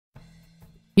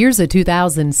Here's a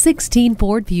 2016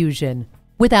 Ford Fusion.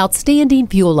 With outstanding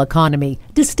fuel economy,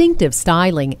 distinctive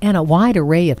styling, and a wide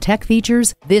array of tech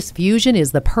features, this Fusion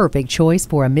is the perfect choice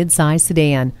for a midsize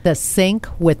sedan. The Sync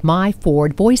with My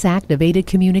Ford voice-activated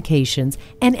communications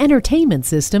and entertainment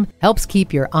system helps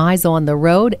keep your eyes on the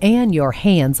road and your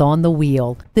hands on the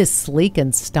wheel. This sleek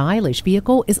and stylish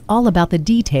vehicle is all about the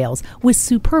details with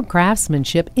superb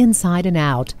craftsmanship inside and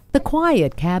out. The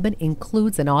quiet cabin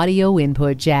includes an audio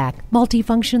input jack,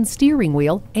 multifunction steering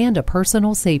wheel, and a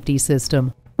personal safety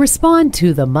system. Respond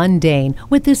to the mundane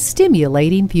with this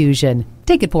stimulating Fusion.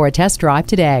 Take it for a test drive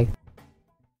today.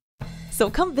 So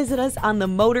come visit us on the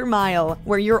Motor Mile,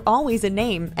 where you're always a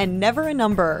name and never a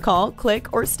number. Call, click,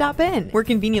 or stop in. We're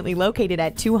conveniently located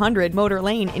at 200 Motor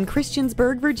Lane in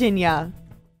Christiansburg, Virginia.